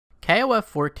KOF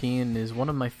 14 is one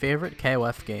of my favorite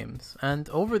KOF games, and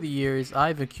over the years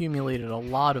I've accumulated a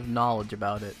lot of knowledge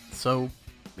about it, so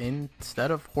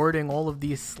instead of hoarding all of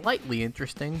these slightly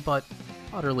interesting but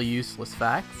utterly useless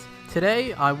facts,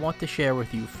 today I want to share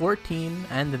with you 14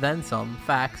 and then some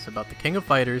facts about the King of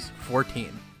Fighters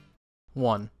 14.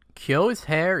 1. Kyo's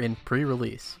hair in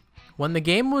pre-release. When the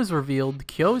game was revealed,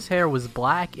 Kyo's hair was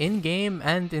black in-game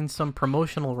and in some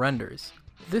promotional renders.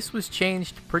 This was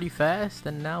changed pretty fast,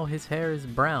 and now his hair is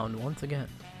brown once again.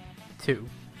 2.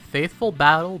 Faithful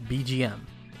Battle BGM.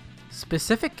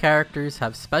 Specific characters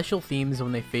have special themes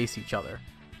when they face each other.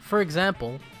 For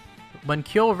example, when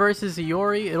Kyo versus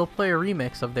Iori, it'll play a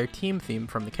remix of their team theme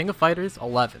from the King of Fighters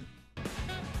XIV.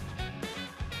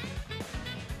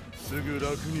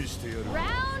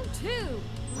 Round 2.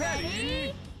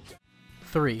 Ready?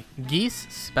 3. Geese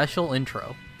Special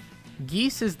Intro.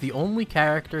 Geese is the only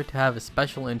character to have a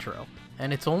special intro,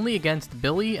 and it's only against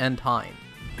Billy and Hein.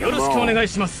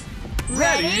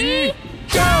 Ready?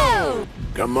 Go!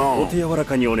 Come on.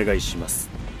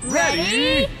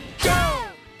 Ready? Go!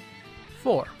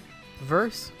 4.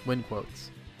 Verse win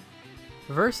quotes.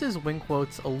 Verse's win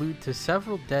quotes allude to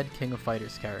several dead King of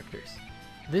Fighters characters.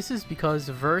 This is because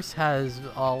Verse has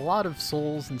a lot of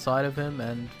souls inside of him,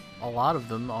 and a lot of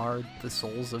them are the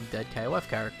souls of dead KOF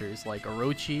characters like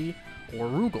Arashi or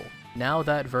Rugal. Now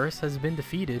that Verse has been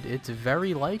defeated, it's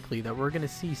very likely that we're going to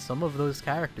see some of those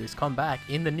characters come back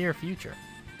in the near future.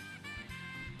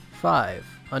 5.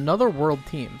 Another World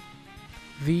Team.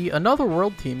 The Another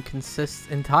World Team consists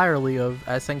entirely of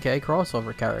SNK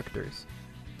crossover characters.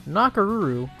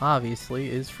 Nakaruru, obviously,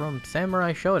 is from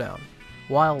Samurai Showdown,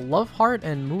 while Loveheart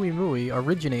and Mui Mui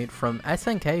originate from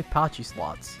SNK Tachi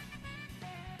slots.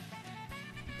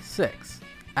 6.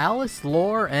 Alice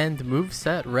lore and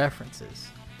moveset references.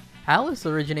 Alice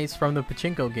originates from the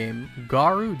pachinko game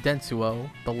Garu Densuo,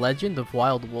 The Legend of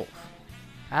Wild Wolf.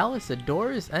 Alice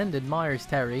adores and admires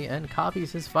Terry and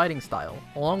copies his fighting style,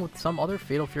 along with some other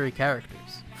Fatal Fury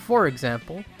characters. For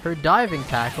example, her diving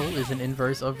tackle is an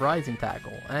inverse of rising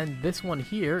tackle, and this one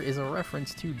here is a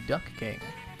reference to Duck King.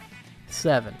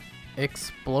 7.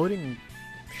 Exploding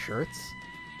shirts.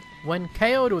 When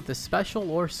KO'd with a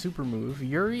special or super move,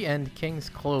 Yuri and King's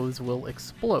clothes will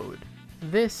explode.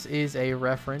 This is a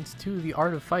reference to the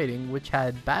Art of Fighting, which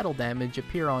had battle damage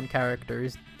appear on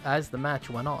characters as the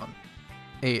match went on.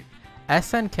 8.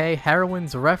 SNK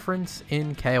Heroines reference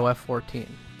in KOF 14.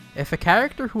 If a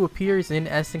character who appears in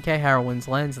SNK Heroines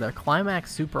lands their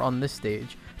climax super on this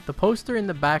stage, the poster in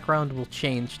the background will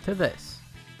change to this.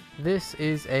 This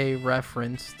is a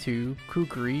reference to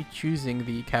Kukuri choosing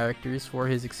the characters for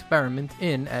his experiment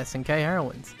in SNK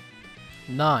Heroines.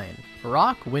 9.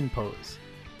 Rock Win Pose.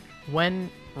 When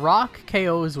Rock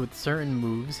KOs with certain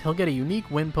moves, he'll get a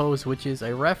unique win pose, which is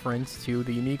a reference to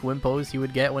the unique win pose he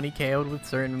would get when he KO'd with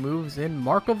certain moves in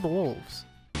Mark of the Wolves.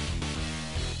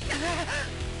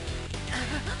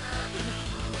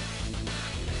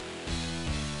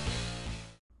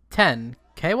 10.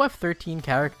 KOF 13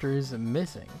 characters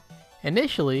missing.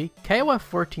 Initially, KOF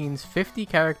 14's 50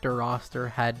 character roster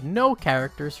had no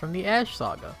characters from the Ash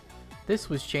Saga. This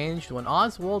was changed when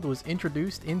Oswald was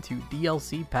introduced into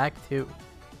DLC Pack 2.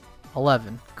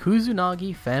 11.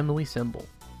 Kusunagi Family Symbol.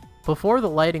 Before the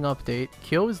lighting update,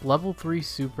 Kyo's level 3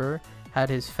 super had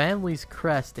his family's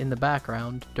crest in the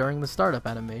background during the startup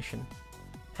animation.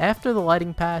 After the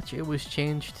lighting patch, it was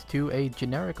changed to a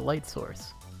generic light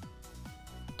source.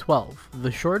 12.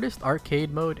 The shortest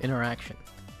arcade mode interaction.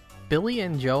 Billy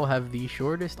and Joe have the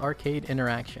shortest arcade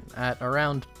interaction at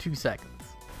around 2 seconds.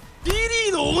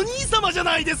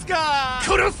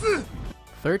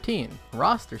 13.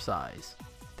 Roster size.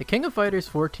 The King of Fighters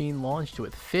 14 launched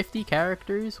with 50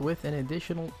 characters with an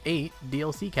additional 8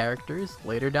 DLC characters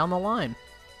later down the line.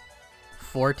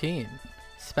 14.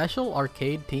 Special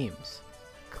arcade teams.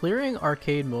 Clearing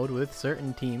arcade mode with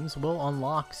certain teams will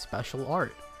unlock special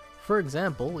art. For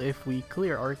example, if we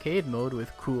clear arcade mode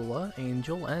with Kula,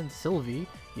 Angel, and Sylvie,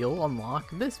 you'll unlock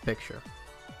this picture.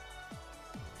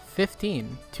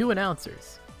 15. 2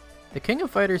 announcers. The King of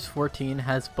Fighters 14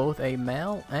 has both a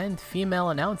male and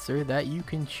female announcer that you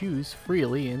can choose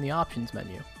freely in the options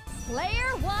menu.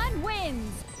 Player 1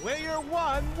 wins! Player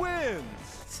 1 wins!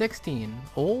 16.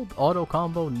 Old auto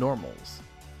combo normals.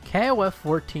 KOF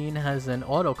 14 has an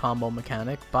auto combo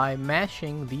mechanic by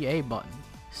mashing the A button.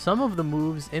 Some of the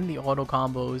moves in the auto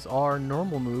combos are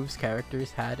normal moves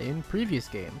characters had in previous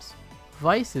games.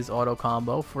 Vice's auto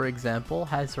combo, for example,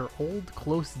 has her old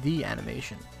close D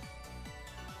animation.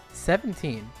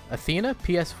 17. Athena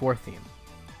PS4 theme.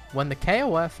 When the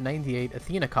KOF 98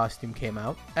 Athena costume came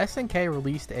out, SNK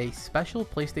released a special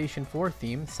PlayStation 4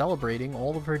 theme celebrating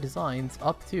all of her designs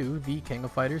up to the King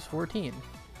of Fighters XIV.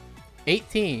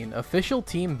 18. Official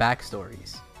team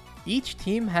backstories. Each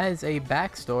team has a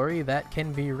backstory that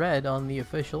can be read on the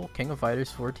official King of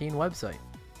Fighters XIV website.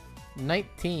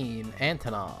 19.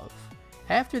 Antonov.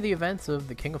 After the events of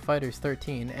the King of Fighters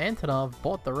XIII, Antonov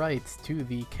bought the rights to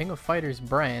the King of Fighters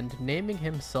brand, naming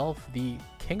himself the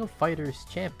King of Fighters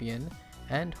champion,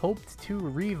 and hoped to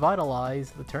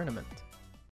revitalize the tournament.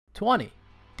 20.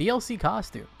 DLC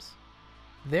costumes.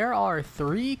 There are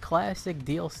 3 classic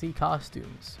DLC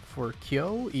costumes for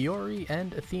Kyo, Iori,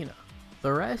 and Athena.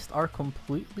 The rest are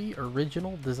completely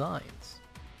original designs.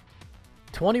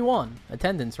 21.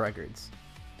 Attendance records.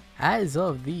 As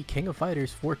of the King of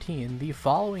Fighters XIV, the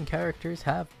following characters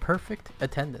have perfect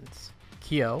attendance: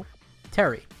 Kyo,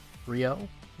 Terry, Ryo,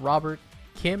 Robert,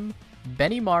 Kim,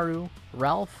 Benimaru,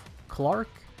 Ralph, Clark,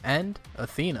 and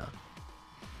Athena.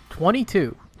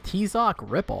 22. T-Zoc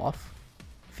ripoff.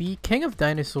 The King of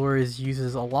Dinosaurs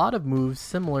uses a lot of moves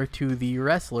similar to the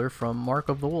wrestler from Mark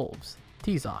of the Wolves,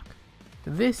 T-Zoc.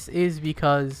 This is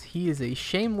because he is a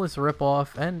shameless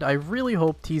ripoff, and I really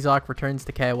hope T-Zoc returns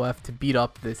to KOF to beat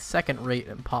up this second-rate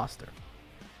imposter.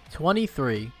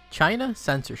 23. China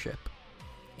censorship.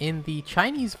 In the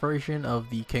Chinese version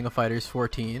of the King of Fighters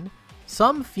XIV,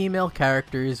 some female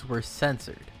characters were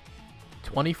censored.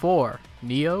 24.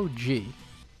 Neo G.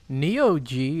 Neo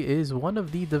G is one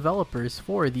of the developers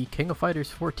for the King of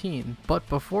Fighters XIV, but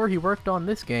before he worked on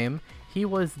this game, he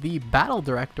was the battle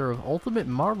director of Ultimate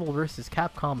Marvel vs.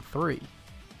 Capcom 3.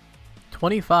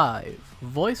 25.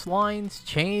 Voice lines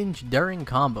change during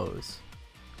combos.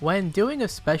 When doing a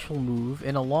special move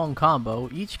in a long combo,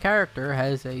 each character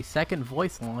has a second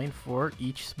voice line for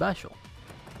each special.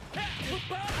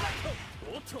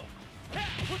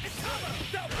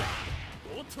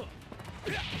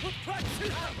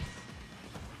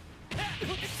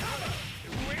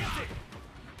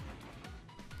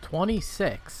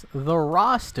 26. The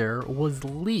roster was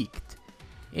leaked.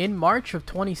 In March of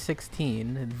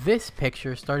 2016, this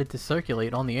picture started to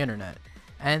circulate on the internet,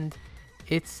 and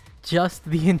it's just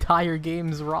the entire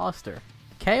game's roster.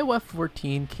 KOF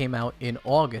 14 came out in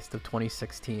August of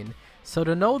 2016, so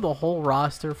to know the whole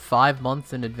roster 5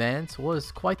 months in advance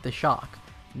was quite the shock.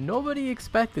 Nobody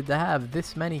expected to have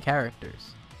this many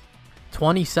characters.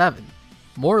 27.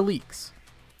 More leaks.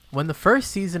 When the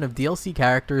first season of DLC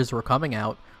characters were coming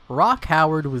out, Rock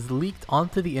Howard was leaked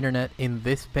onto the internet in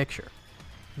this picture.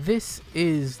 This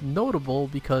is notable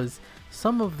because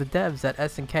some of the devs at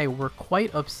SNK were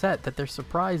quite upset that their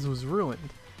surprise was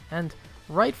ruined, and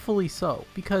rightfully so,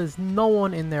 because no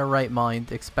one in their right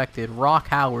mind expected Rock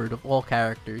Howard of all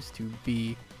characters to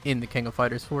be in the King of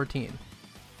Fighters XIV.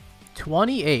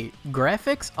 28.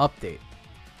 Graphics update.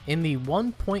 In the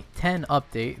 1.10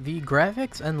 update, the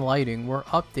graphics and lighting were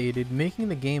updated, making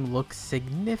the game look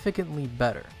significantly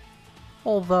better.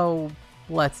 Although,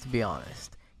 let's be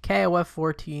honest, KOF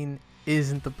 14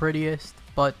 isn't the prettiest,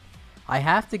 but I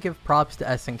have to give props to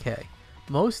SNK.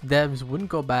 Most devs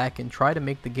wouldn't go back and try to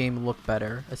make the game look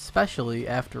better, especially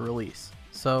after release,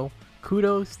 so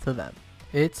kudos to them.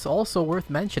 It's also worth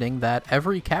mentioning that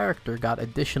every character got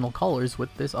additional colors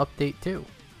with this update too.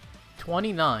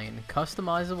 29.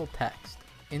 Customizable text.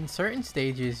 In certain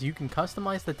stages, you can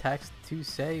customize the text to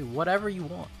say whatever you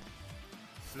want.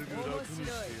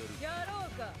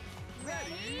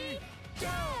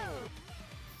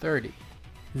 30.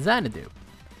 Xanadu.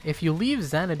 If you leave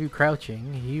Xanadu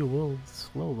crouching, he will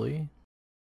slowly...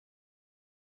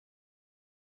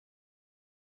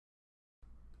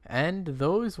 And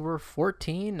those were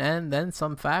 14 and then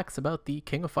some facts about the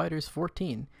King of Fighters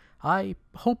XIV. I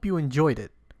hope you enjoyed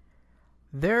it.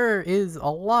 There is a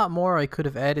lot more I could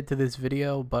have added to this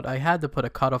video, but I had to put a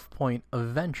cutoff point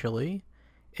eventually.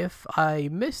 If I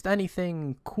missed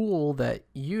anything cool that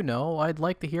you know, I'd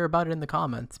like to hear about it in the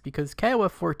comments, because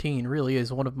KOF 14 really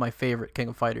is one of my favorite King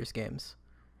of Fighters games.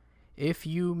 If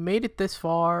you made it this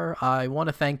far, I want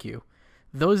to thank you.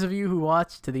 Those of you who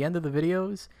watched to the end of the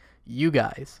videos, you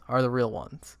guys are the real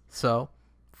ones. So,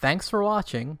 thanks for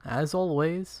watching, as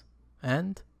always,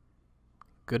 and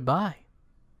goodbye.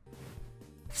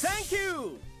 Thank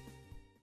you!